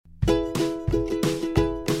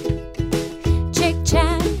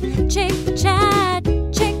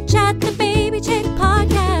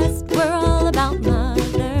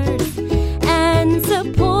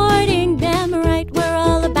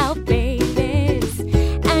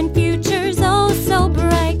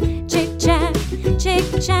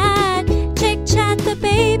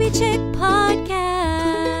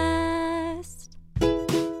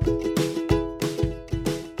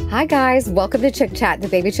guys, welcome to Chick Chat, the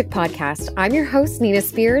Baby Chick podcast. I'm your host, Nina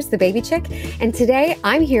Spears, the Baby Chick, and today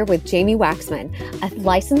I'm here with Jamie Waxman, a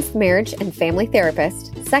licensed marriage and family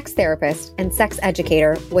therapist, sex therapist, and sex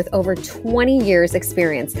educator with over 20 years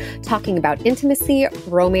experience talking about intimacy,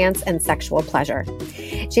 romance, and sexual pleasure.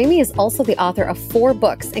 Jamie is also the author of 4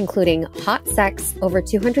 books, including Hot Sex, Over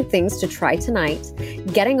 200 Things to Try Tonight,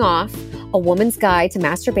 Getting Off, A Woman's Guide to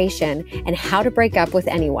Masturbation, and How to Break Up with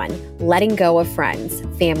Anyone, Letting Go of Friends,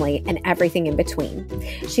 Family, and Everything in Between.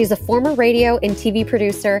 She's a former radio and TV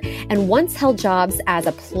producer and once held jobs as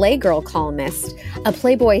a Playgirl columnist, a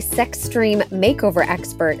Playboy sex stream makeover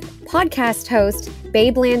expert, podcast host,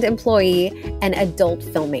 Babeland employee, and adult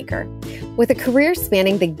filmmaker. With a career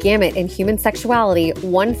spanning the gamut in human sexuality,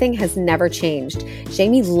 one thing has never changed.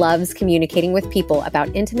 Jamie loves communicating with people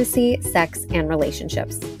about intimacy, sex, and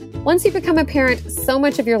relationships. Once you become a parent, so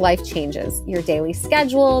much of your life changes. Your daily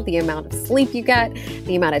schedule, the amount of sleep you get,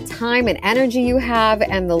 the amount of time and energy you have,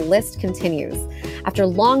 and the list continues. After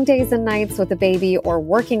long days and nights with a baby or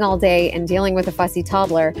working all day and dealing with a fussy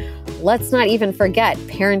toddler, let's not even forget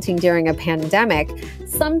parenting during a pandemic.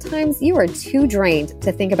 Sometimes you are too drained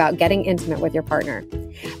to think about getting intimate with your partner.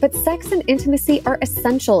 But sex and intimacy are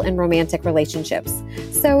essential in romantic relationships.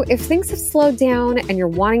 So if things have slowed down and you're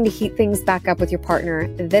wanting to heat things back up with your partner,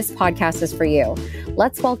 this podcast is for you.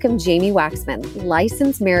 Let's welcome Jamie Waxman,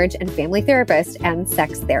 licensed marriage and family therapist and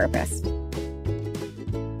sex therapist.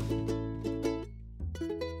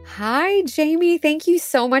 Hi, Jamie. Thank you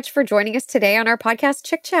so much for joining us today on our podcast,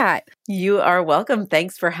 Chick Chat. You are welcome.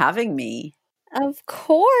 Thanks for having me. Of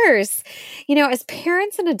course. You know, as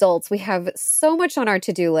parents and adults, we have so much on our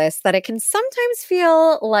to-do list that it can sometimes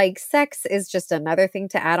feel like sex is just another thing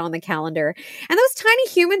to add on the calendar. And those tiny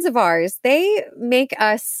humans of ours, they make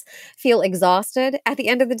us feel exhausted at the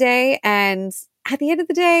end of the day. And at the end of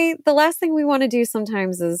the day, the last thing we want to do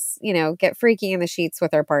sometimes is, get freaky in the sheets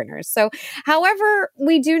with our partners. So, however,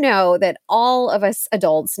 we do know that all of us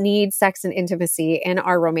adults need sex and intimacy in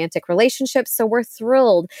our romantic relationships. So we're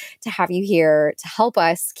thrilled to have you here to help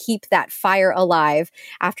us keep that fire alive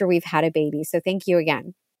after we've had a baby. So thank you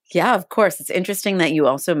again. Yeah, of course. It's interesting that you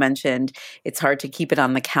also mentioned it's hard to keep it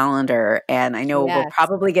on the calendar. And I know we'll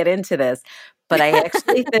probably get into this, but I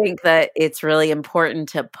actually think that it's really important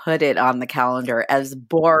to put it on the calendar, as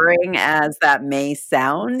boring as that may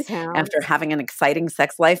sound. After having an exciting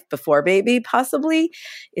sex life before baby, possibly.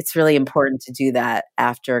 It's really important to do that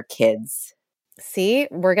after kids. See,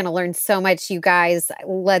 we're going to learn so much, you guys.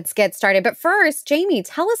 Let's get started. But first, Jamie,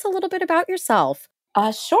 tell us a little bit about yourself.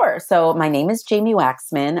 Sure. So my name is Jamie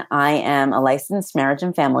Waxman. I am a licensed marriage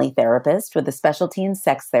and family therapist with a specialty in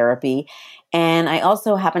sex therapy. And I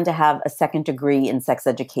also happen to have a second degree in sex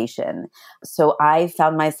education. So I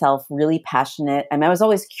found myself really passionate. I was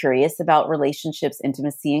always curious about relationships,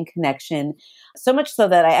 intimacy, and connection. So much so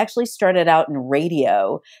that I actually started out in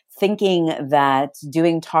radio, thinking that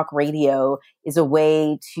doing talk radio is a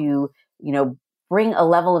way to, bring a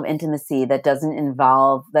level of intimacy that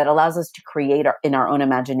allows us to create in our own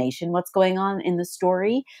imagination what's going on in the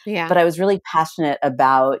story. Yeah. But I was really passionate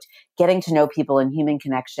about getting to know people and human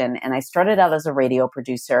connection. And I started out as a radio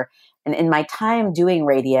producer. And in my time doing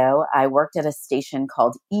radio, I worked at a station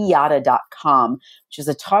called IATA.com, which is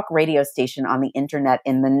a talk radio station on the internet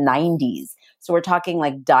in the 90s. So we're talking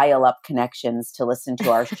like dial-up connections to listen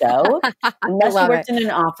to our show. Unless you worked in an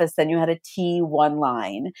office, then you had a T1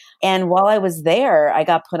 line. And while I was there, I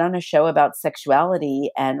got put on a show about sexuality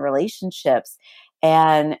and relationships.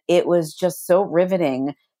 And it was just so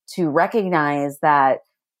riveting to recognize that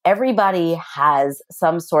everybody has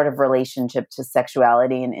some sort of relationship to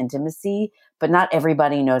sexuality and intimacy, but not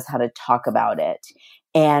everybody knows how to talk about it.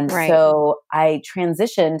 And so I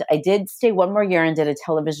transitioned. I did stay one more year and did a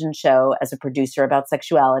television show as a producer about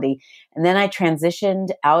sexuality. And then I transitioned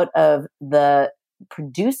out of the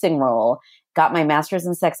producing role, got my master's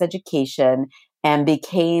in sex education, and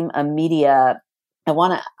became a media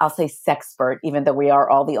I'll say sexpert, even though we are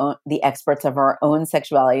all the experts of our own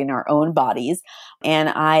sexuality and our own bodies. And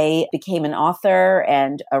I became an author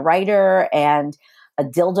and a writer and a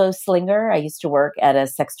dildo slinger. I used to work at a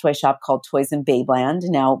sex toy shop called Toys and Babeland,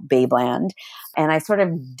 now Babeland. And I sort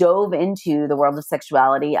of dove into the world of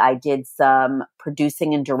sexuality. I did some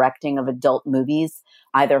producing and directing of adult movies,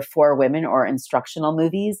 either for women or instructional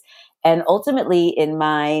movies. And ultimately, in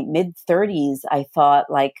my mid-30s, I thought,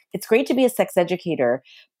 it's great to be a sex educator,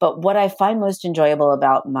 but what I find most enjoyable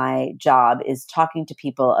about my job is talking to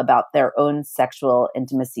people about their own sexual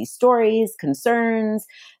intimacy stories, concerns,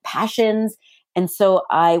 passions. And so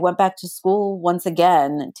I went back to school once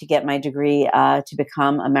again to get my degree to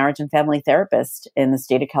become a marriage and family therapist in the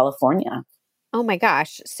state of California. Oh my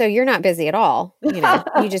gosh. So you're not busy at all. You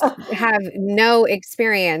just have no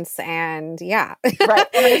experience and yeah. Right.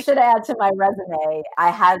 And I should add to my resume,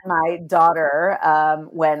 I had my daughter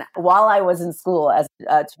while I was in school as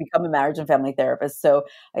to become a marriage and family therapist. So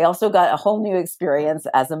I also got a whole new experience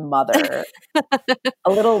as a mother, a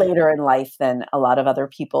little later in life than a lot of other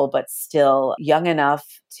people, but still young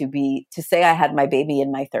enough to say I had my baby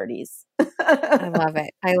in my 30s. I love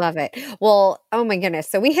it. I love it. Well, oh my goodness.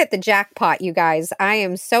 So we hit the jackpot, you guys. I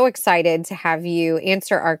am so excited to have you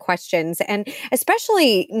answer our questions, and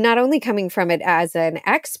especially not only coming from it as an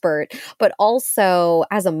expert, but also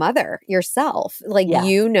as a mother yourself. Like, Yes.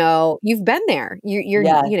 you've been there.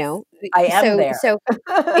 Yes. I am there. So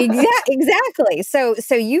exactly. So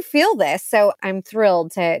you feel this. So I'm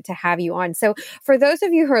thrilled to have you on. So for those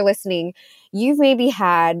of you who are listening, you've maybe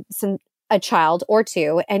had a child or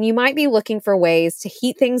two, and you might be looking for ways to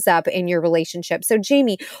heat things up in your relationship. So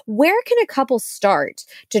Jamie, where can a couple start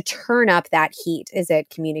to turn up that heat? Is it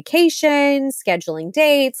communication, scheduling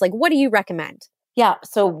dates? Like, what do you recommend? Yeah.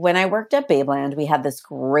 So when I worked at Babeland, we had this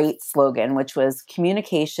great slogan, which was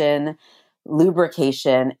communication,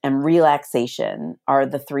 lubrication, and relaxation are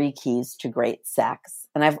the three keys to great sex.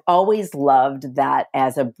 And I've always loved that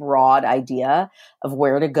as a broad idea of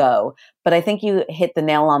where to go. But I think you hit the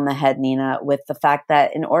nail on the head, Nina, with the fact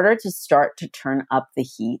that in order to start to turn up the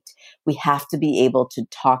heat, we have to be able to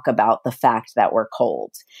talk about the fact that we're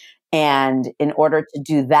cold. And in order to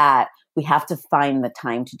do that, we have to find the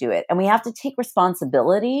time to do it. And we have to take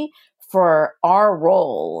responsibility for our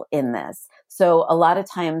role in this. So a lot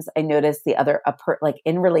of times I notice like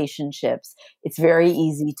in relationships, it's very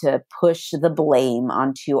easy to push the blame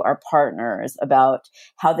onto our partners about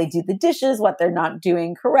how they do the dishes, what they're not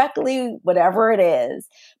doing correctly, whatever it is.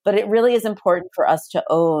 But it really is important for us to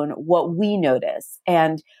own what we notice.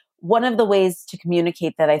 And one of the ways to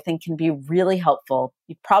communicate that I think can be really helpful,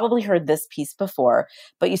 you've probably heard this piece before,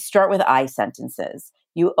 but you start with I sentences.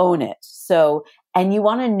 You own it. And you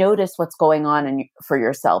want to notice what's going on for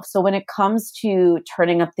yourself. So when it comes to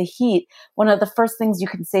turning up the heat, one of the first things you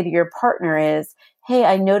can say to your partner is, hey,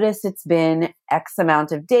 I notice it's been X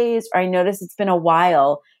amount of days, or I notice it's been a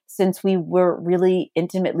while since we were really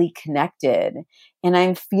intimately connected. And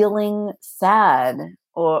I'm feeling sad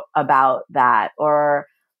about that. Or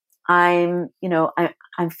I'm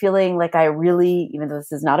feeling like I really, even though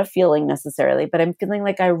this is not a feeling necessarily, but I'm feeling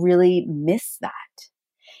like I really miss that.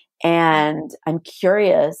 And I'm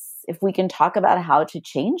curious if we can talk about how to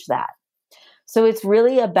change that. So it's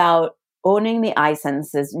really about owning the I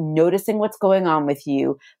sentences, noticing what's going on with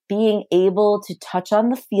you, being able to touch on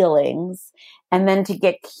the feelings, and then to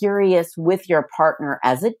get curious with your partner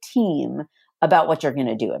as a team about what you're going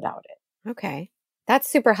to do about it. Okay. That's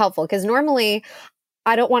super helpful because normally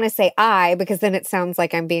I don't want to say I because then it sounds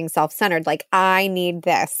like I'm being self-centered. Like I need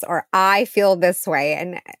this or I feel this way.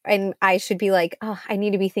 And I should be like, oh, I need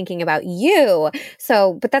to be thinking about you.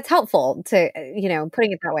 So, but that's helpful to,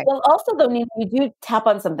 putting it that way. Well, also though, Nina, you do tap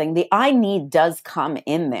on something. The I need does come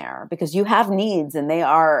in there because you have needs and they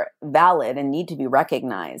are valid and need to be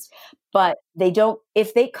recognized. But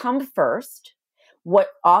if they come first, what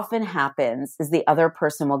often happens is the other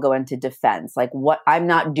person will go into defense. Like, what, I'm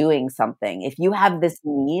not doing something. If you have this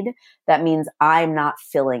need, that means I'm not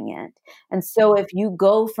filling it. And so if you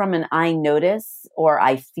go from an I notice or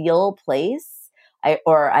I feel place,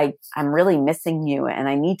 I'm really missing you and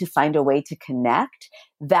I need to find a way to connect.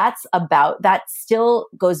 That still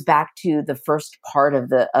goes back to the first part of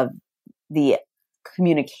the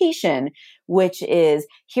communication, which is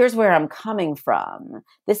here's where I'm coming from.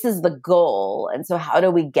 This is the goal. And so how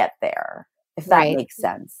do we get there? If that makes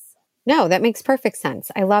sense. No, that makes perfect sense.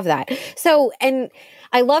 I love that. So, and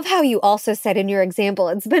I love how you also said in your example,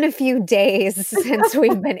 it's been a few days since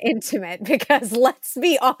we've been intimate because let's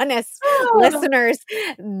be honest, listeners,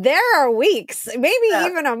 there are weeks, maybe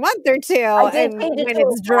even a month or two when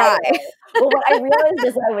it's dry. Well, what I realized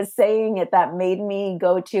as I was saying it, that made me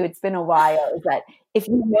go to, it's been a while, is that if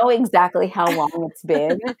you know exactly how long it's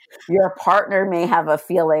been, your partner may have a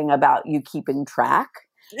feeling about you keeping track.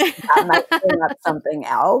 That might bring up something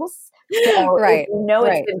else. So if you know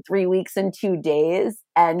it's been 3 weeks and 2 days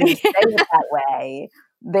and you say it that way,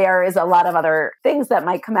 there is a lot of other things that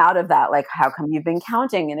might come out of that. Like, how come you've been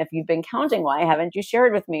counting? And if you've been counting, why haven't you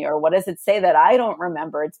shared with me? Or what does it say that I don't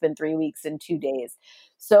remember? It's been 3 weeks and 2 days.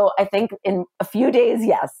 So I think in a few days,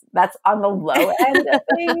 yes, that's on the low end of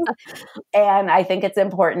things. And I think it's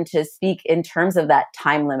important to speak in terms of that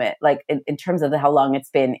time limit, like in terms of how long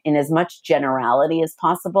it's been, in as much generality as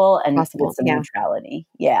possible and with Possible. some Yeah. neutrality.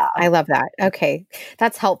 Yeah. I love that. Okay.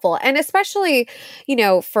 That's helpful. And especially,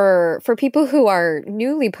 for people who are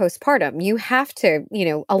newly postpartum, you have to,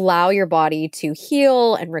 allow your body to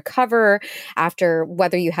heal and recover after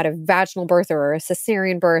whether you had a vaginal birth or a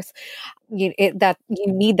cesarean birth. That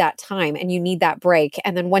you need that time and you need that break.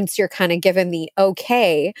 And then once you're kind of given the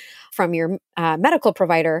okay from your medical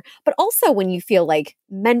provider, but also when you feel like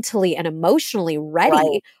mentally and emotionally Right.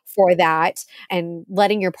 ready for that and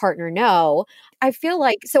letting your partner know, I feel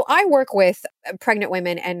like, so I work with pregnant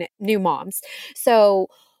women and new moms. So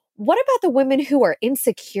what about the women who are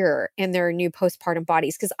insecure in their new postpartum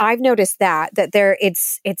bodies? Because I've noticed that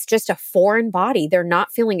it's just a foreign body. They're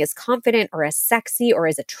not feeling as confident or as sexy or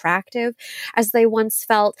as attractive as they once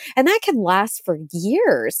felt. And that can last for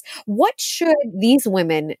years. What should these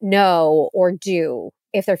women know or do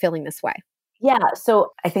if they're feeling this way? Yeah,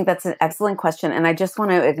 so I think that's an excellent question. And I just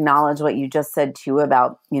want to acknowledge what you just said too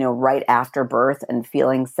about, right after birth and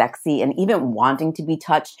feeling sexy and even wanting to be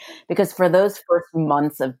touched. Because for those first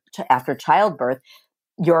months after childbirth,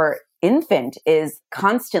 your infant is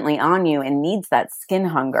constantly on you and needs that skin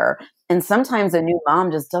hunger. And sometimes a new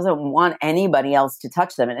mom just doesn't want anybody else to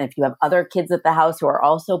touch them. And if you have other kids at the house who are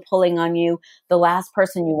also pulling on you, the last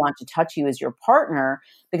person you want to touch you is your partner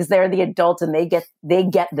because they're the adult and they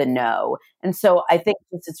get the no. And so I think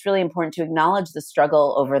it's really important to acknowledge the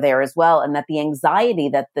struggle over there as well, and that the anxiety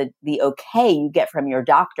that the okay you get from your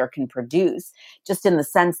doctor can produce, just in the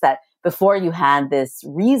sense that before you had this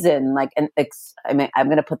reason, like I'm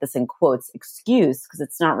going to put this in quotes, excuse, because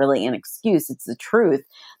it's not really an excuse, it's the truth,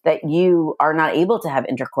 that you are not able to have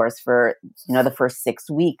intercourse for, the first 6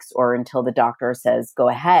 weeks or until the doctor says, go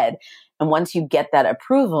ahead. And once you get that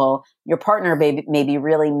approval, your partner may be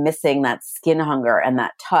really missing that skin hunger and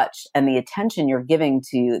that touch and the attention you're giving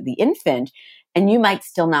to the infant, and you might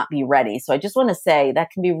still not be ready. So I just want to say that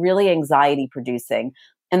can be really anxiety producing.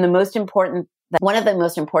 And one of the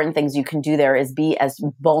most important things you can do there is be as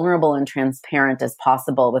vulnerable and transparent as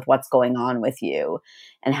possible with what's going on with you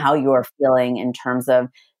and how you're feeling in terms of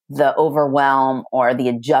the overwhelm or the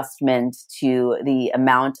adjustment to the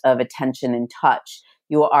amount of attention and touch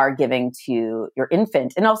you are giving to your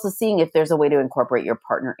infant, and also seeing if there's a way to incorporate your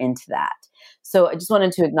partner into that. So I just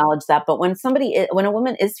wanted to acknowledge that. But when a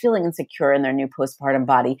woman is feeling insecure in their new postpartum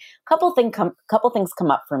body, couple things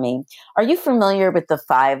come up for me. Are you familiar with the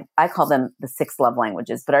 5? I call them the 6 love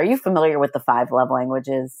languages, but are you familiar with the 5 love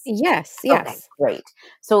languages? Yes, Okay, yes. great.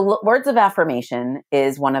 So words of affirmation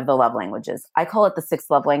is one of the love languages. I call it the 6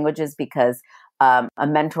 love languages because a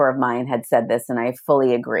mentor of mine had said this, and I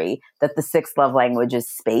fully agree, that the 6th love language is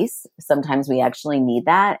space. Sometimes we actually need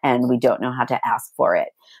that, and we don't know how to ask for it.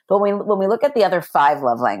 But when we look at the other 5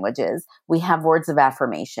 love languages, we have words of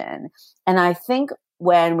affirmation. And I think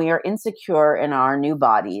when we are insecure in our new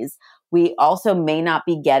bodies, we also may not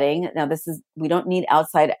be getting, we don't need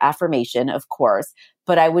outside affirmation, of course,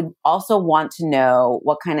 but I would also want to know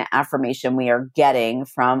what kind of affirmation we are getting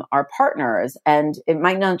from our partners. And it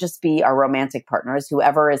might not just be our romantic partners,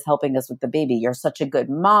 whoever is helping us with the baby. You're such a good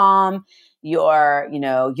mom.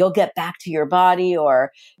 You'll get back to your body,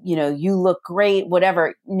 or, you look great,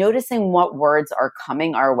 whatever. Noticing what words are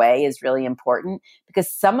coming our way is really important,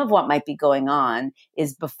 because some of what might be going on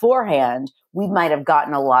is beforehand, we might have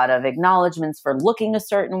gotten a lot of acknowledgments for looking a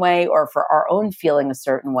certain way or for our own feeling a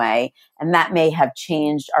certain way. And that may have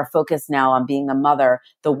changed our focus now on being a mother.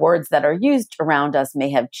 The words that are used around us may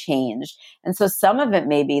have changed. And so some of it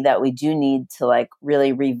may be that we do need to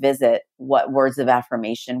really revisit what words of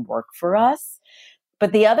affirmation work for us.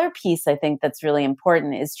 But the other piece I think that's really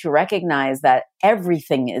important is to recognize that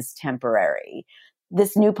everything is temporary.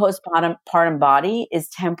 This new postpartum body is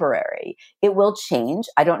temporary. It will change.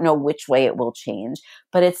 I don't know which way it will change,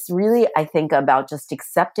 but it's really, I think, about just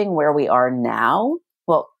accepting where we are now.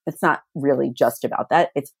 Well, it's not really just about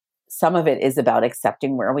that. Some of it is about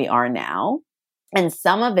accepting where we are now. And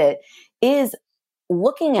some of it is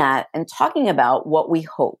looking at and talking about what we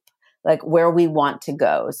hope, like where we want to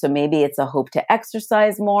go. So maybe it's a hope to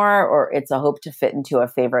exercise more, or it's a hope to fit into a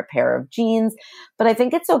favorite pair of jeans. But I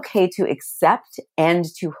think it's okay to accept and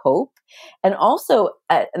to hope. And also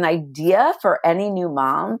an idea for any new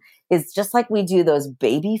mom is, just like we do those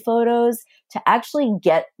baby photos, to actually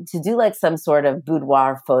get to do some sort of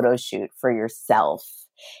boudoir photo shoot for yourself.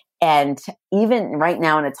 And even right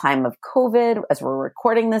now in a time of COVID, as we're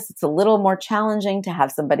recording this, it's a little more challenging to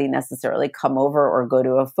have somebody necessarily come over or go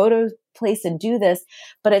to a photo place and do this.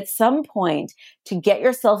 But at some point, to get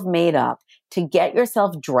yourself made up, to get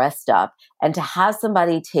yourself dressed up, and to have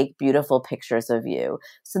somebody take beautiful pictures of you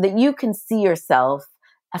so that you can see yourself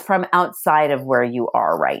from outside of where you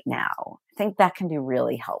are right now. I think that can be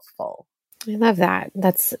really helpful. I love that.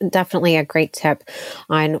 That's definitely a great tip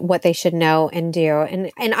on what they should know and do.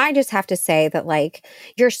 And I just have to say that, like,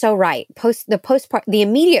 you're so right. The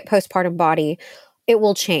immediate postpartum body, it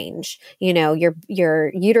will change. You know,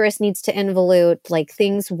 your uterus needs to involute, like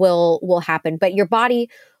things will happen, but your body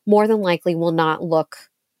more than likely will not look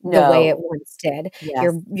the way it once did.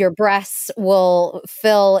 Yes. Your breasts will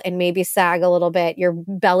fill and maybe sag a little bit. Your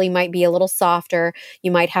belly might be a little softer. You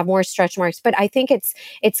might have more stretch marks. But I think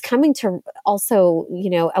it's coming to also, you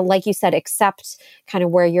know, like you said, accept kind of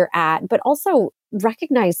where you're at, but also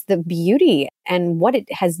recognize the beauty and what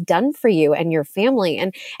it has done for you and your family.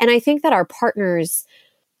 And I think that our partners,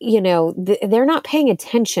 you know, they're not paying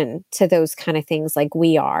attention to those kind of things like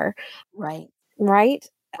we are. Right. Right?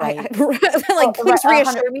 Right. Like, please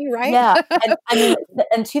reassure me, right? Yeah. And I mean,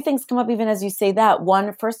 and two things come up even as you say that.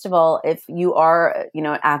 One, first of all, if you are, you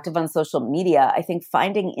know, active on social media, I think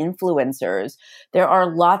finding influencers, there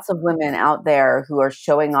are lots of women out there who are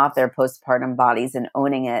showing off their postpartum bodies and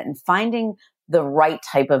owning it, and finding the right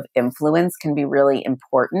type of influence can be really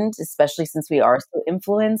important, especially since we are so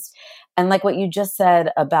influenced. And like what you just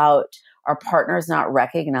said about our partners not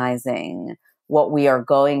recognizing what we are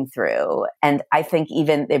going through. And I think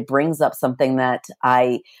even it brings up something that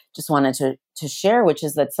I just wanted to share, which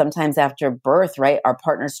is that sometimes after birth, right, our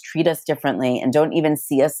partners treat us differently and don't even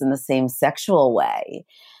see us in the same sexual way.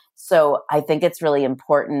 So I think it's really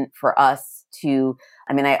important for us to,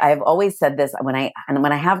 I mean, I've always said this when I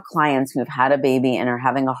have clients who've had a baby and are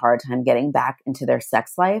having a hard time getting back into their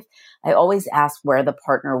sex life, I always ask where the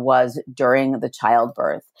partner was during the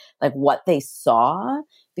childbirth, like what they saw.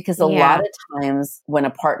 Because a lot of times when a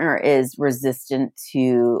partner is resistant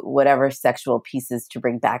to whatever sexual pieces to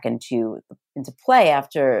bring back into play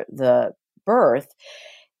after the birth,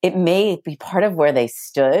 it may be part of where they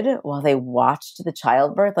stood while they watched the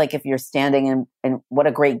childbirth. Like if you're standing and what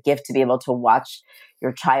a great gift to be able to watch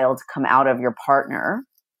your child come out of your partner.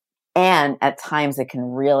 And at times it can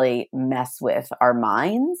really mess with our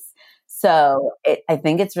minds. So I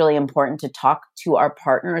think it's really important to talk to our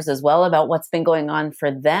partners as well about what's been going on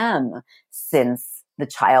for them since the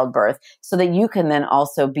childbirth, so that you can then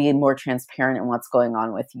also be more transparent in what's going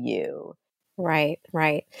on with you. Right,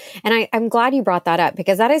 right. And I'm glad you brought that up,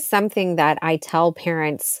 because that is something that I tell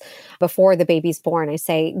parents before the baby's born. I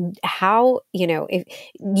say, how, you know, if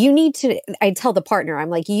you need to, I tell the partner, I'm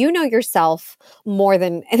like, you know yourself more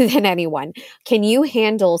than anyone. Can you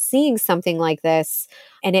handle seeing something like this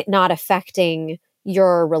and it not affecting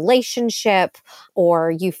your relationship,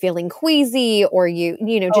 or you feeling queasy, or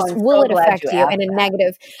just will it affect you in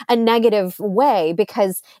a negative way?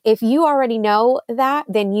 Because if you already know that,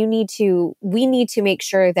 then we need to make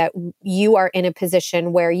sure that you are in a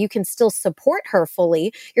position where you can still support her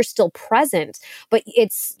fully. You're still present, but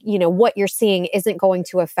it's, what you're seeing isn't going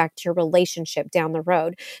to affect your relationship down the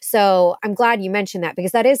road. So I'm glad you mentioned that,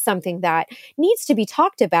 because that is something that needs to be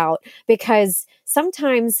talked about, because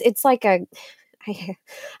sometimes it's like I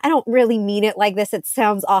don't really mean it like this. It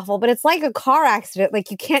sounds awful, but it's like a car accident. Like,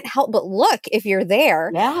 you can't help but look if you're there.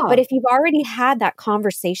 Yeah. But if you've already had that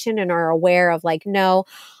conversation and are aware of, like, no,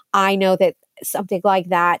 I know that something like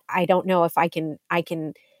that, I don't know if I can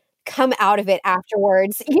come out of it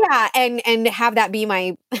afterwards. Yeah. And have that be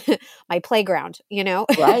my, my playground,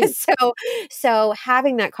 Right. So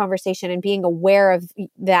having that conversation and being aware of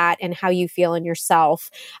that and how you feel in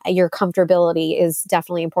yourself, your comfortability is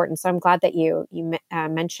definitely important. So I'm glad that you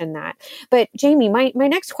mentioned that. But Jamie, my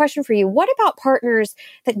next question for you, what about partners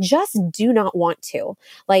that just do not want to?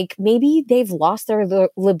 Like, maybe they've lost their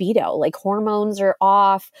libido, like hormones are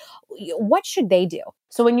off. What should they do?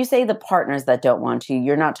 So when you say the partners that don't want to,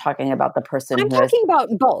 you're not talking about the person I'm talking about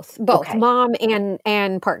both, Okay. mom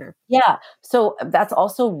and partner. Yeah. So that's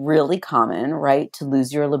also really common, right? To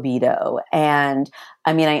lose your libido. And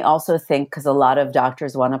I mean, I also think, because a lot of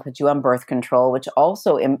doctors want to put you on birth control, which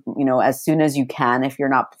also, as soon as you can, if you're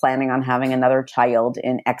not planning on having another child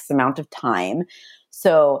in X amount of time.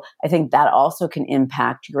 So I think that also can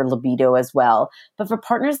impact your libido as well. But for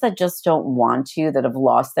partners that just don't want to, that have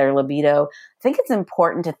lost their libido, I think it's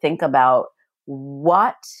important to think about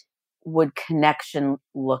what would connection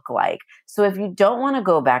look like? So if you don't want to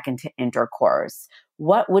go back into intercourse,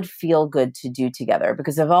 what would feel good to do together?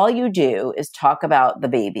 Because if all you do is talk about the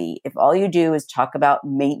baby, if all you do is talk about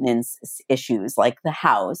maintenance issues like the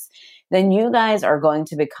house, then you guys are going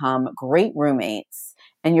to become great roommates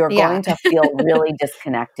and you're Yeah. going to feel really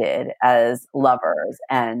disconnected as lovers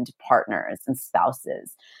and partners and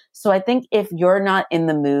spouses. So I think if you're not in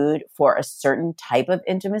the mood for a certain type of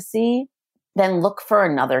intimacy, then look for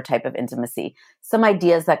another type of intimacy. Some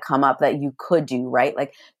ideas that come up that you could do, right?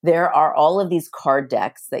 Like there are all of these card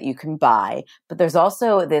decks that you can buy, but there's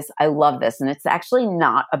also this, I love this, and it's actually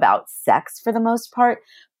not about sex for the most part,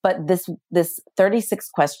 but this 36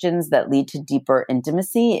 questions that lead to deeper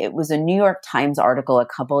intimacy. It was a New York Times article a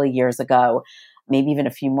couple of years ago, maybe even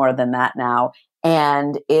a few more than that now.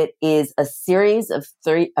 And it is a series of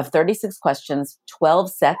 36 questions, 3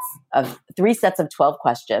 sets of 12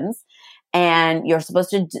 questions. And you're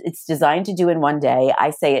supposed to, it's designed to do in one day.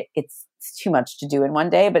 I say it's too much to do in one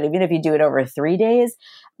day, but even if you do it over 3 days,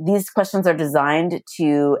 these questions are designed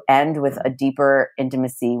to end with a deeper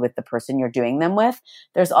intimacy with the person you're doing them with.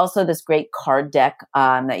 There's also this great card deck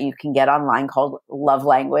that you can get online called Love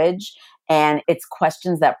Language. And it's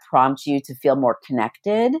questions that prompt you to feel more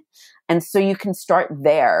connected. And so you can start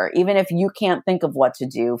there. Even if you can't think of what to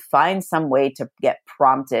do, find some way to get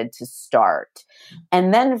prompted to start.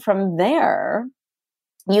 And then from there,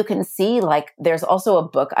 you can see, like, there's also a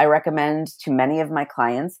book I recommend to many of my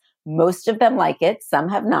clients. Most of them like it. Some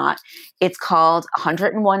have not. It's called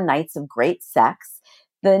 101 Nights of Great Sex.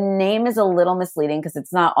 The name is a little misleading because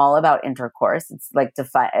it's not all about intercourse. It's like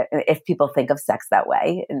if people think of sex that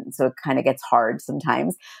way. And so it kind of gets hard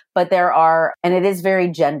sometimes. But there are, and it is very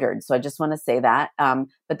gendered. So I just want to say that.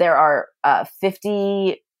 But there are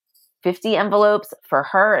 50 envelopes for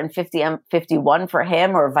her and 51 for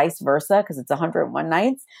him, or vice versa, because it's 101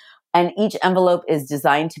 nights. And each envelope is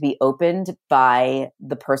designed to be opened by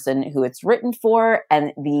the person who it's written for.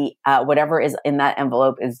 And the whatever is in that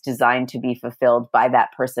envelope is designed to be fulfilled by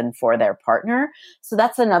that person for their partner. So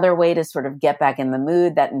that's another way to sort of get back in the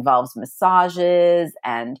mood. That involves massages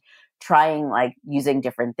and trying, like, using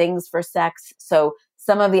different things for sex. So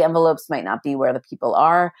some of the envelopes might not be where the people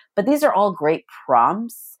are, but these are all great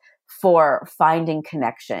prompts for finding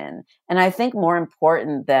connection. And I think more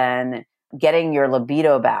important than getting your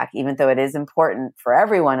libido back, even though it is important for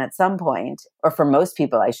everyone at some point, or for most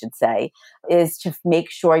people, I should say, is to make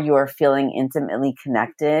sure you are feeling intimately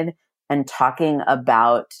connected and talking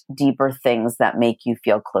about deeper things that make you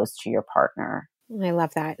feel close to your partner. I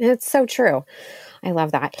love that. It's so true. I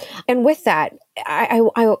love that. And with that, I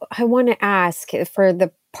want to ask for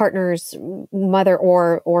the partner's mother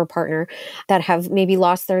or partner that have maybe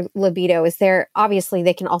lost their libido. Is there, obviously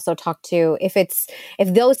they can also talk to,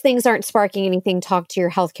 if those things aren't sparking anything, talk to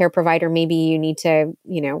your healthcare provider. Maybe you need to,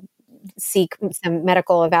 seek some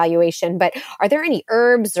medical evaluation. But are there any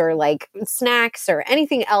herbs or like snacks or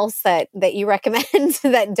anything else that you recommend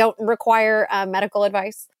that don't require medical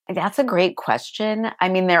advice? That's a great question. I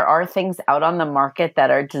mean, there are things out on the market that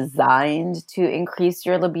are designed to increase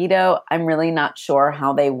your libido. I'm really not sure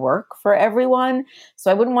how they work for everyone. So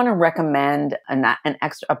I wouldn't want to recommend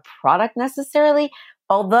a product necessarily.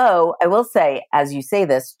 Although I will say, as you say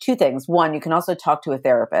this, 2 things. One, you can also talk to a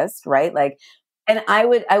therapist, right? And I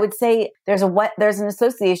would say there's an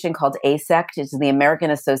association called ASECT. It's the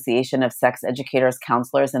American Association of Sex Educators,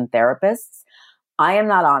 Counselors, and Therapists. I am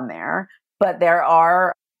not on there, but there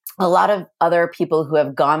are a lot of other people who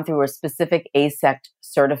have gone through a specific ASECT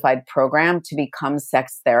certified program to become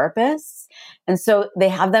sex therapists. And so they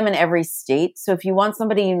have them in every state. So if you want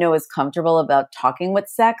somebody is comfortable about talking with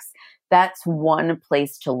sex, that's one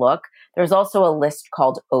place to look. There's also a list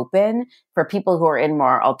called Open for people who are in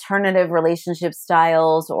more alternative relationship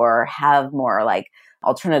styles or have more like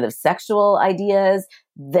alternative sexual ideas.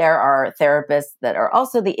 There are therapists that are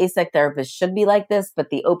also the ASECT therapists should be like this, but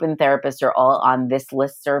the Open therapists are all on this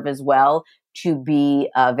listserv as well to be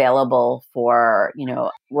available for,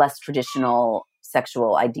 less traditional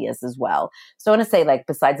sexual ideas as well. So I want to say, like,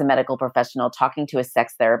 besides a medical professional, talking to a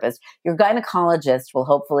sex therapist, your gynecologist will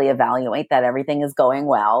hopefully evaluate that everything is going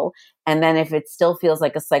well. And then if it still feels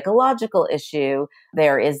like a psychological issue,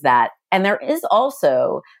 there is that. And there is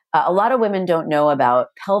also a lot of women don't know about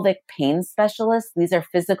pelvic pain specialists. These are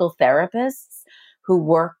physical therapists who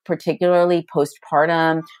work particularly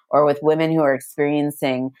postpartum or with women who are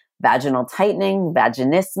experiencing vaginal tightening,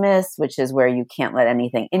 vaginismus, which is where you can't let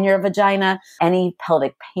anything in your vagina, any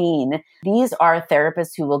pelvic pain. These are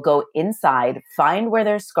therapists who will go inside, find where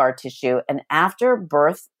there's scar tissue. And after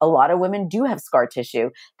birth, a lot of women do have scar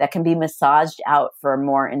tissue that can be massaged out for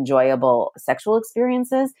more enjoyable sexual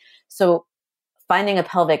experiences. So finding a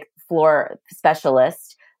pelvic floor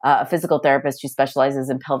specialist, a physical therapist who specializes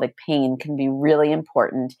in pelvic pain can be really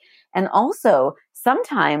important. And also,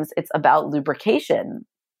 sometimes it's about lubrication.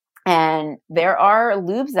 And there are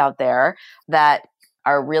lubes out there that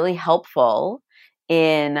are really helpful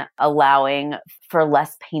in allowing for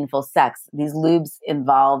less painful sex. These lubes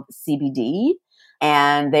involve CBD,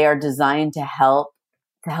 and they are designed to help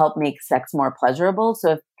make sex more pleasurable.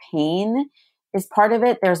 So if pain is part of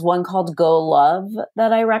it, there's one called Go Love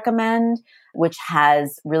that I recommend, which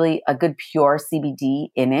has really a good pure CBD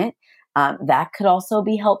in it. That could also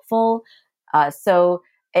be helpful.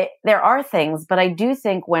 There are things, but I do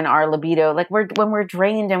think when our libido, like when we're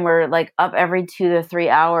drained and we're like up every 2 to 3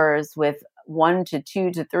 hours with 1 to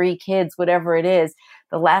 2 to 3 kids, whatever it is,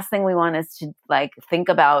 the last thing we want is to like think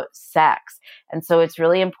about sex. And so it's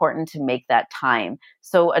really important to make that time.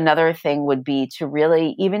 So another thing would be to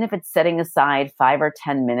really, even if it's setting aside 5 or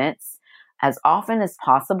 10 minutes as often as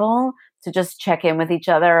possible to just check in with each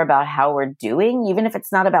other about how we're doing, even if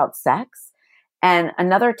it's not about sex. And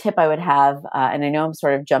another tip I would have, and I know I'm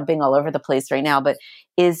sort of jumping all over the place right now, but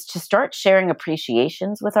is to start sharing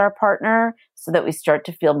appreciations with our partner so that we start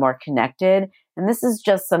to feel more connected. And this is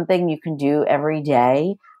just something you can do every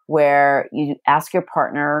day where you ask your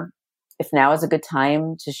partner if now is a good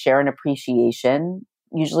time to share an appreciation,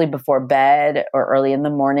 usually before bed or early in the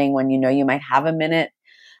morning when you know you might have a minute.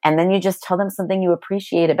 And then you just tell them something you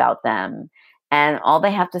appreciate about them. And all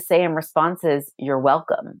they have to say in response is, "You're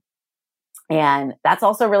welcome." And that's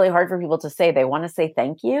also really hard for people to say. They want to say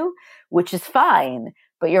thank you, which is fine,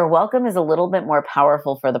 but "you're welcome" is a little bit more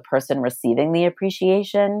powerful for the person receiving the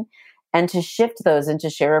appreciation. And to shift those into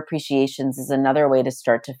share appreciations is another way to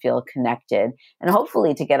start to feel connected and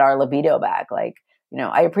hopefully to get our libido back. Like,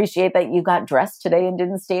 I appreciate that you got dressed today and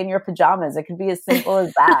didn't stay in your pajamas. It could be as simple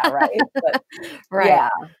as that, right? But Right. yeah.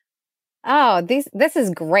 Oh, this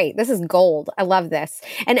is great. This is gold. I love this.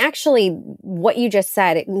 And actually, what you just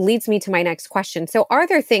said, it leads me to my next question. So are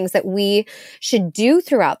there things that we should do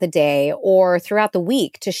throughout the day or throughout the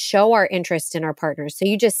week to show our interest in our partners? So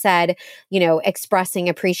you just said, expressing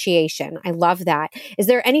appreciation. I love that. Is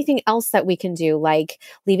there anything else that we can do, like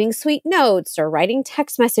leaving sweet notes or writing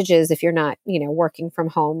text messages if you're not, working from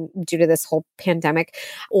home due to this whole pandemic,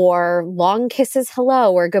 or long kisses,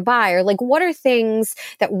 hello or goodbye, or like what are things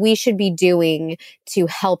that we should be doing to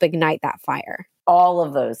help ignite that fire? All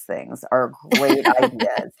of those things are great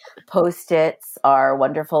ideas. Post-its are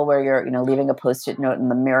wonderful where you're, leaving a post-it note in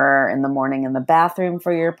the mirror in the morning in the bathroom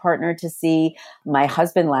for your partner to see. My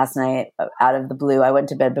husband last night, out of the blue, I went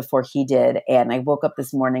to bed before he did. And I woke up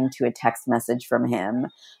this morning to a text message from him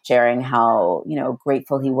sharing how,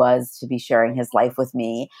 grateful he was to be sharing his life with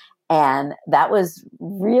me. And that was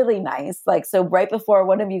really nice. Like, so right before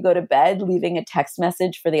one of you go to bed, leaving a text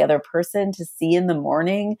message for the other person to see in the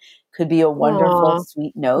morning could be a wonderful, Aw,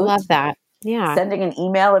 sweet note. love that. Yeah. Sending an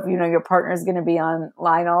email if your partner is going to be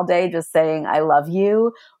online all day, just saying, "I love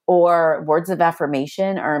you," or words of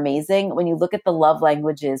affirmation are amazing. When you look at the love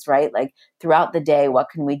languages, right? Like throughout the day, what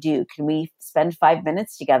can we do? Can we spend 5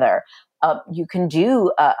 minutes together? You can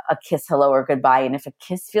do a kiss, hello, or goodbye. And if a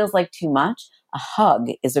kiss feels like too much, a hug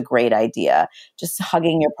is a great idea. Just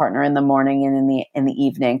hugging your partner in the morning and in the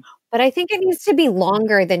evening. But I think it needs to be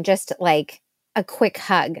longer than just like a quick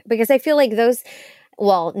hug, because I feel like those,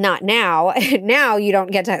 well, not now. Now you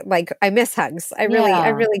don't get to, like, I miss hugs. I Yeah.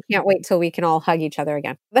 really can't wait till we can all hug each other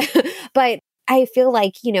again. But I feel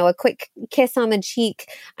like, a quick kiss on the cheek.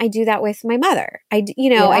 I do that with my mother.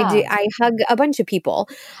 Yeah. I hug a bunch of people.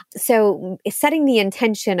 So setting the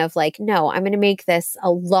intention of like, no, I'm going to make this a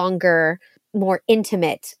longer, more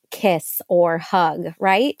intimate kiss or hug,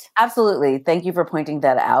 right? Absolutely. Thank you for pointing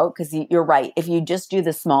that out because you're right. If you just do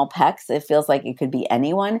the small pecks, it feels like it could be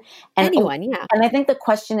anyone. And Anyone, yeah. and I think the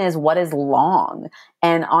question is, what is long?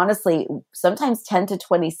 And honestly, sometimes 10 to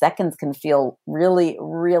 20 seconds can feel really,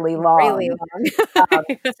 really Really long. long.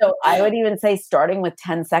 So I would even say starting with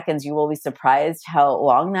 10 seconds, you will be surprised how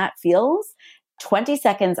long that feels. 20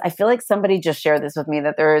 seconds, I feel like somebody just shared this with me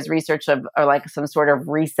that there is research or like some sort of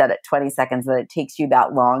reset at 20 seconds that it takes you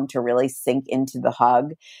that long to really sink into the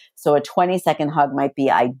hug. So a 20-second hug might be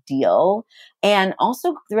ideal. And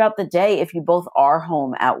also throughout the day, if you both are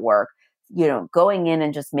home at work, going in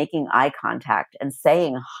and just making eye contact and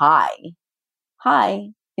saying hi,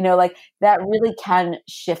 like that really can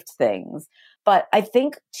shift things. But I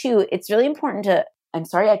think too, it's really important to, I'm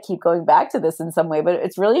sorry, I keep going back to this in some way, but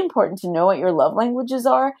it's really important to know what your love languages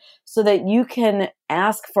are so that you can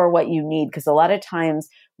ask for what you need. Because a lot of times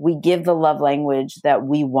we give the love language that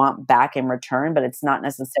we want back in return, but it's not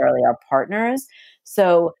necessarily our partner's.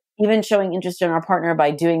 So even showing interest in our partner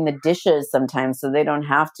by doing the dishes sometimes so they don't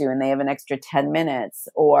have to and they have an extra 10 minutes,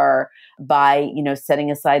 or by,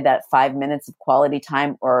 setting aside that 5 minutes of quality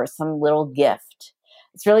time or some little gift.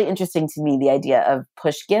 It's really interesting to me, the idea of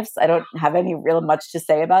push gifts. I don't have any real much to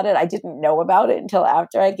say about it. I didn't know about it until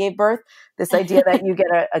after I gave birth. This idea that you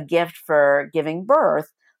get a gift for giving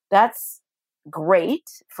birth, that's great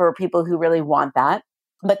for people who really want that.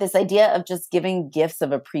 But this idea of just giving gifts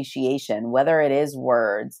of appreciation, whether it is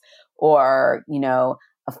words or,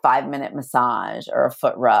 a 5-minute massage or a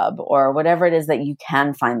foot rub or whatever it is that you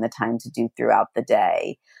can find the time to do throughout the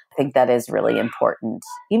day, I think that is really important,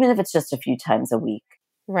 even if it's just a few times a week.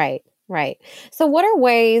 Right, right. So what are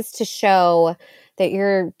ways to show that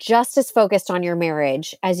you're just as focused on your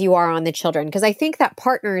marriage as you are on the children? Because I think that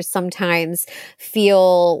partners sometimes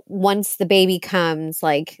feel once the baby comes,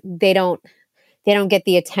 like they don't get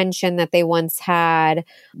the attention that they once had.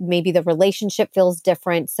 Maybe the relationship feels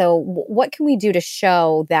different. So what can we do to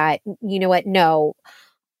show that, you know what, no,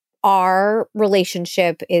 our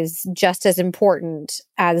relationship is just as important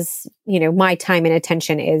as, my time and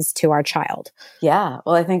attention is to our child? Yeah.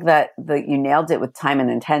 Well, I think that you nailed it with time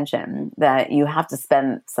and attention, that you have to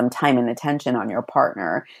spend some time and attention on your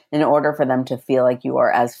partner in order for them to feel like you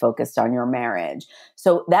are as focused on your marriage.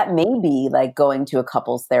 So that may be like going to a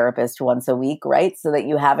couples therapist once a week, right? So that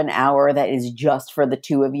you have an hour that is just for the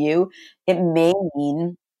two of you. It may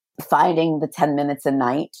mean finding the 10 minutes a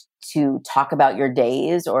night to talk about your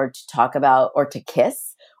days, or to talk about, or to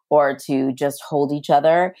kiss, or to just hold each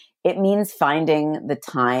other. It means finding the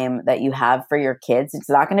time that you have for your kids. It's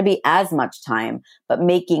not going to be as much time, but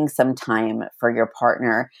making some time for your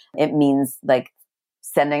partner. It means like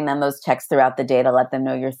sending them those texts throughout the day to let them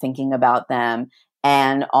know you're thinking about them.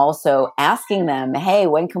 And also asking them, hey,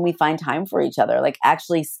 when can we find time for each other? Like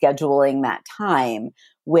actually scheduling that time,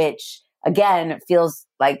 which again, feels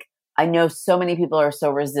like, I know so many people are so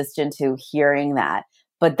resistant to hearing that,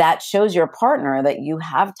 but that shows your partner that you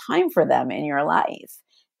have time for them in your life,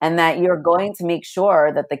 and that you're going to make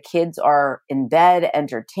sure that the kids are in bed,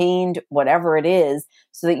 entertained, whatever it is,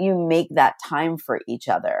 so that you make that time for each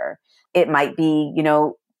other. It might be,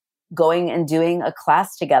 going and doing a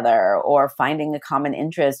class together, or finding a common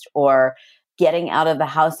interest, or getting out of the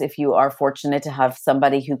house if you are fortunate to have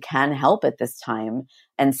somebody who can help at this time,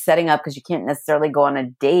 and setting up, because you can't necessarily go on a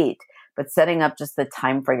date, but setting up just the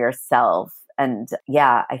time for yourself. And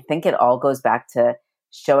yeah, I think it all goes back to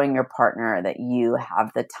showing your partner that you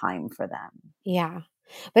have the time for them. Yeah.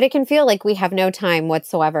 But it can feel like we have no time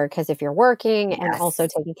whatsoever, because if you're working and Yes. also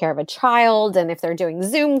taking care of a child, and if they're doing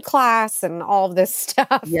Zoom class and all of this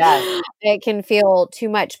stuff, Yes. it can feel too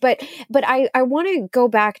much. But I want to go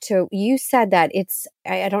back to, you said that it's,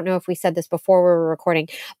 I don't know if we said this before we were recording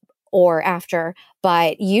or after,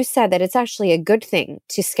 but you said that it's actually a good thing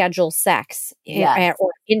to schedule sex Yes.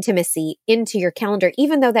 or intimacy into your calendar,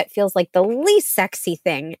 even though that feels like the least sexy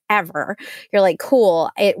thing ever. You're like, cool,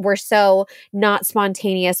 we're so not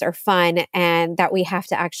spontaneous or fun, and that we have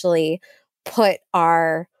to actually put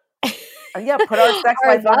our Put our sex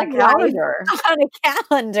our life on a love life calendar. on a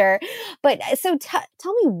calendar. But so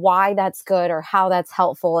tell me why that's good, or how that's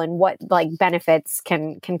helpful, and what like benefits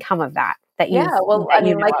can come of that. Yeah, well, I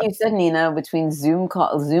mean, like Of. you said, Nina, between Zoom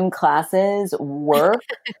classes, work,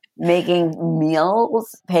 making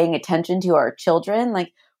meals, paying attention to our children,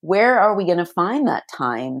 like where are we going to find that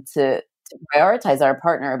time to prioritize our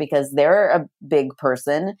partner? Because they're a big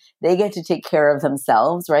person, they get to take care of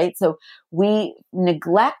themselves, right? So we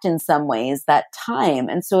neglect in some ways that time.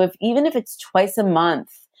 And so even if it's twice a month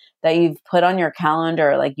that you've put on your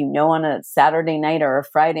calendar, like on a Saturday night or a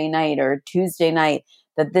Friday night or a Tuesday night,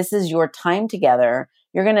 that this is your time together,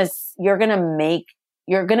 you're going to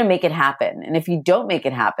make it happen. And if you don't make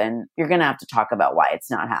it happen, you're going to have to talk about why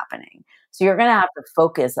it's not happening. So you're going to have to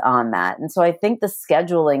focus on that. And so I think the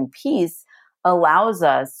scheduling piece allows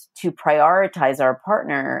us to prioritize our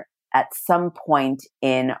partner at some point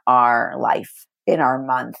in our life, in our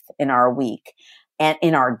month, in our week, and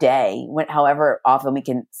in our day, however often we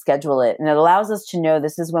can schedule it. And it allows us to know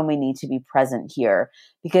this is when we need to be present here,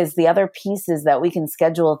 because the other piece is that we can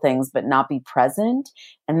schedule things but not be present.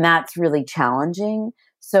 And that's really challenging.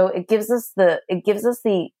 So it gives us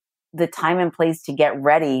the the time and place to get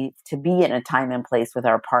ready to be in a time and place with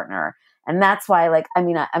our partner. And that's why,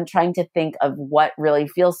 I'm trying to think of what really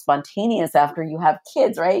feels spontaneous after you have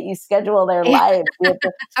kids, right? You schedule their lives. Right.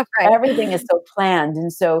 Everything is so planned.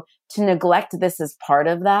 And so to neglect this as part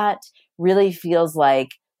of that really feels like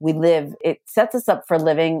it sets us up for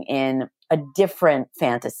living in a different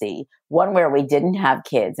fantasy, one where we didn't have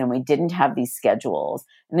kids and we didn't have these schedules.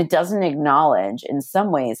 And it doesn't acknowledge in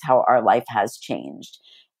some ways how our life has changed.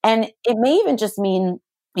 And it may even just mean,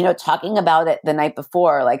 talking about it the night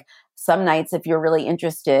before, like some nights, if you're really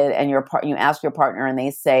interested and you ask your partner and they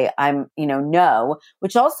say, no,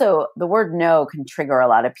 which also the word no can trigger a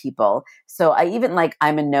lot of people. So I even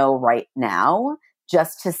I'm a no right now,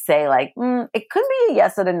 just to say it could be a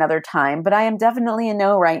yes at another time, but I am definitely a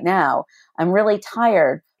no right now. I'm really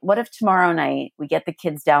tired. What if tomorrow night we get the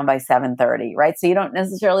kids down by 7:30, right? So you don't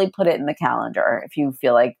necessarily put it in the calendar if you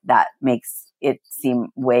feel like that makes it seem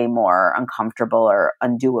way more uncomfortable or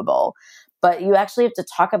undoable. But you actually have to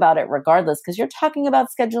talk about it regardless, because you're talking about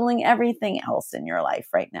scheduling everything else in your life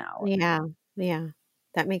right now. Yeah. Yeah.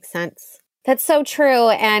 That makes sense. That's so true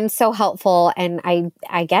and so helpful. And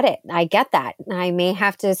I get it. I get that. I may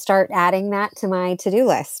have to start adding that to my to-do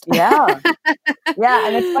list. Yeah. Yeah.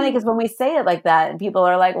 And it's funny because when we say it like that and people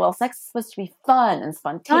are like, well, sex is supposed to be fun and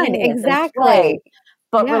spontaneous Exactly. and play.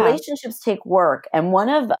 But Yeah. relationships take work. And one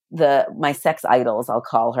of my sex idols, I'll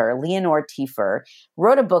call her, Leonore Tiefer,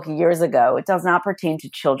 wrote a book years ago. It does not pertain to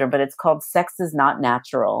children, but it's called Sex is Not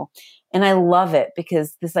Natural. And I love it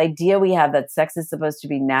because this idea we have that sex is supposed to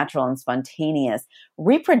be natural and spontaneous.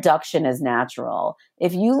 Reproduction is natural.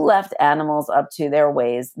 If you left animals up to their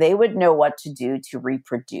ways, they would know what to do to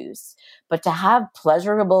reproduce. But to have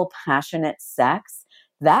pleasurable, passionate sex,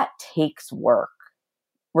 that takes work,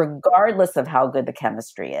 regardless of how good the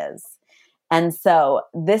chemistry is. And so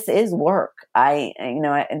this is work.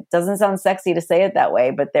 It doesn't sound sexy to say it that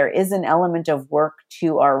way, but there is an element of work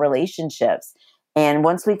to our relationships. And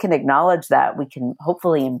once we can acknowledge that, we can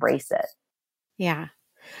hopefully embrace it. Yeah.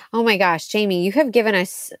 Oh my gosh, Jamie, you have given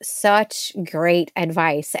us such great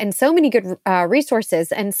advice and so many good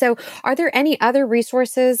resources. And so are there any other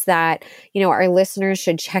resources that, our listeners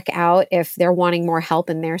should check out if they're wanting more help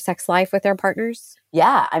in their sex life with their partners?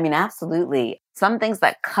 Yeah, absolutely. Some things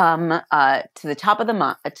that come to top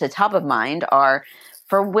of mind are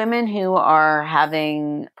for women who are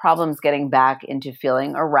having problems getting back into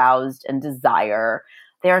feeling aroused and desire.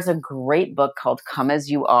 There's a great book called Come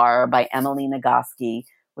As You Are by Emily Nagoski,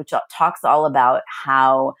 which talks all about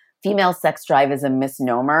how female sex drive is a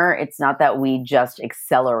misnomer. It's not that we just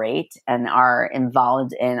accelerate and are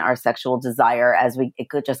involved in our sexual desire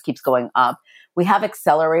it just keeps going up. We have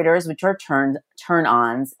accelerators, which are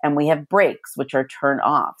turn-ons, and we have brakes, which are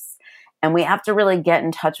turn-offs. And we have to really get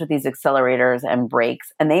in touch with these accelerators and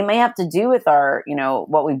brakes. And they may have to do with our,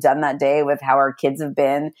 what we've done that day, with how our kids have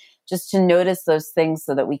been, just to notice those things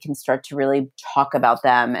so that we can start to really talk about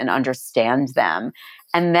them and understand them.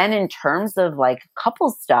 And then in terms of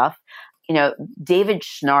couple stuff, David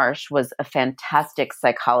Schnarch was a fantastic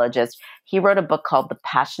psychologist. He wrote a book called The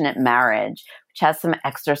Passionate Marriage, which has some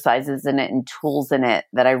exercises in it and tools in it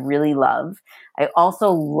that I really love. I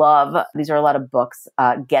also love, these are a lot of books,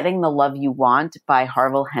 Getting the Love You Want by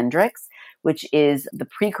Harville Hendrix, which is the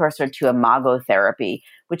precursor to imago therapy,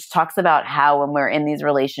 which talks about how when we're in these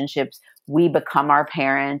relationships, we become our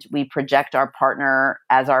parent, we project our partner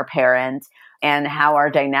as our parent, and how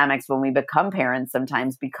our dynamics when we become parents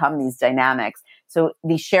sometimes become these dynamics. So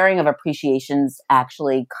the sharing of appreciations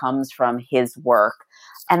actually comes from his work.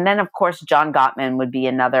 And then, of course, John Gottman would be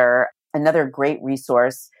another great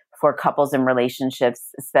resource for couples and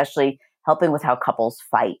relationships, especially helping with how couples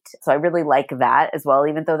fight. So I really like that as well,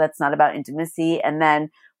 even though that's not about intimacy. And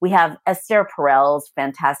then we have Esther Perel's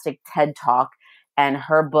fantastic TED Talk and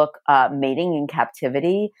her book, Mating in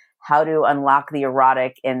Captivity, How to Unlock the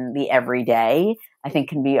Erotic in the Everyday, I think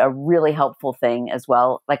can be a really helpful thing as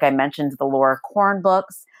well. Like I mentioned, the Laura Korn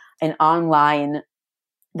books, and online,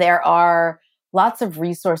 there are lots of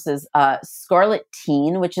resources. Scarlet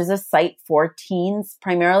Teen, which is a site for teens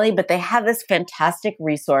primarily, but they have this fantastic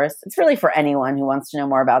resource. It's really for anyone who wants to know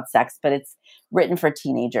more about sex, but it's written for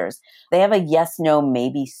teenagers. They have a yes, no,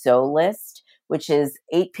 maybe so list, which is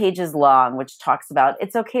 8 pages long, which talks about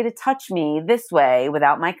it's okay to touch me this way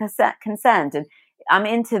without my consent. And I'm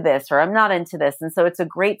into this or I'm not into this. And so it's a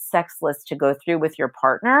great sex list to go through with your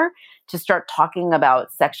partner to start talking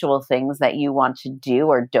about sexual things that you want to do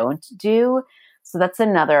or don't do. So that's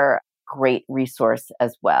another great resource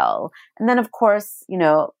as well. And then, of course,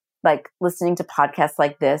 listening to podcasts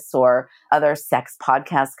like this or other sex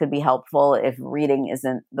podcasts could be helpful if reading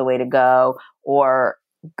isn't the way to go, or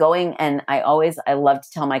I love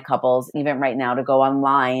to tell my couples, even right now, to go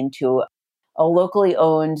online to a locally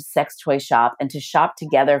owned sex toy shop and to shop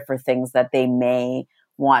together for things that they may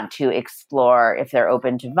want to explore if they're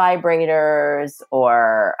open to vibrators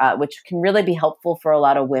or which can really be helpful for a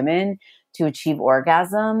lot of women to achieve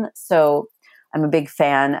orgasm. So I'm a big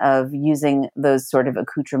fan of using those sort of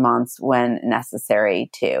accoutrements when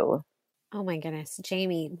necessary too. Oh my goodness,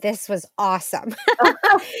 Jamie, this was awesome.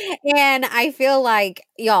 And I feel like,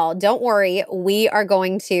 y'all, don't worry. We are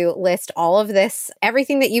going to list all of this,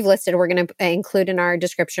 everything that you've listed, we're going to include in our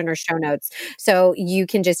description or show notes. So you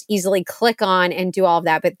can just easily click on and do all of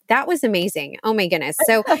that. But that was amazing. Oh my goodness.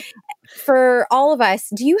 So for all of us,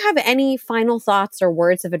 do you have any final thoughts or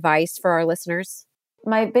words of advice for our listeners?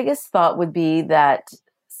 My biggest thought would be that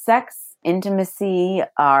sex, intimacy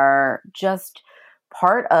are just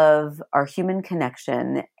part of our human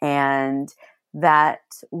connection, and that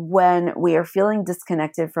when we are feeling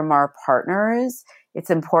disconnected from our partners, it's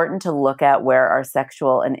important to look at where our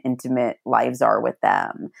sexual and intimate lives are with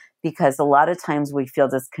them. Because a lot of times we feel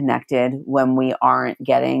disconnected when we aren't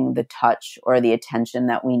getting the touch or the attention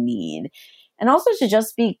that we need. And also to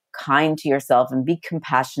just be kind to yourself and be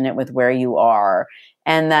compassionate with where you are.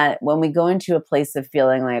 And that when we go into a place of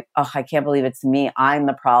feeling like, oh, I can't believe it's me, I'm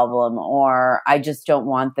the problem, or I just don't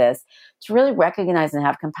want this, to really recognize and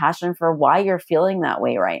have compassion for why you're feeling that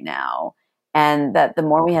way right now. And that the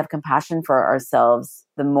more we have compassion for ourselves,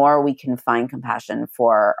 the more we can find compassion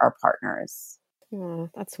for our partners. Oh,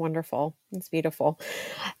 that's wonderful. That's beautiful.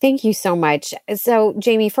 Thank you so much. So,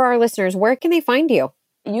 Jamie, for our listeners, where can they find you?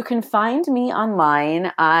 You can find me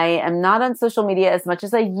online. I am not on social media as much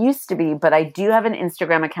as I used to be, but I do have an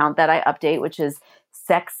Instagram account that I update, which is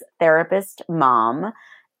Sex Therapist Mom.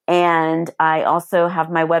 And I also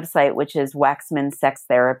have my website, which is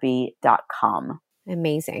waxmansextherapy.com.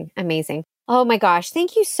 Amazing. Amazing. Oh my gosh.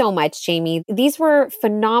 Thank you so much, Jamie. These were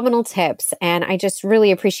phenomenal tips. And I just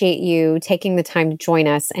really appreciate you taking the time to join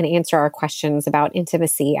us and answer our questions about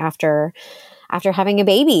intimacy after having a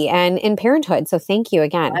baby and in parenthood. So thank you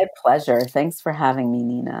again. My pleasure. Thanks for having me,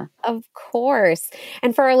 Nina. Of course.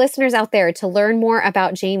 And for our listeners out there, to learn more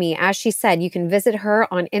about Jamie, as she said, you can visit her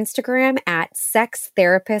on Instagram at Sex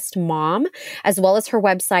Therapist Mom, as well as her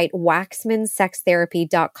website,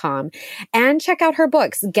 waxmansextherapy.com. And check out her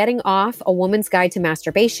books, Getting Off, A Woman's Guide to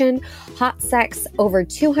Masturbation, Hot Sex, Over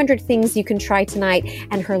 200 Things You Can Try Tonight,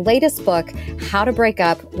 and her latest book, How to Break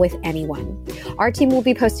Up with Anyone. Our team will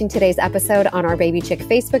be posting today's episode on our Baby Chick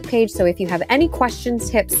Facebook page. So if you have any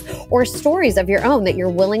questions, tips, or stories of your own that you're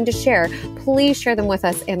willing to share, please share them with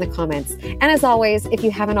us in the comments. And as always, if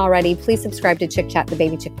you haven't already, please subscribe to Chick Chat, the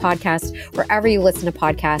Baby Chick podcast, wherever you listen to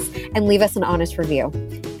podcasts, and leave us an honest review.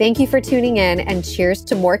 Thank you for tuning in, and cheers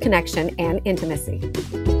to more connection and intimacy.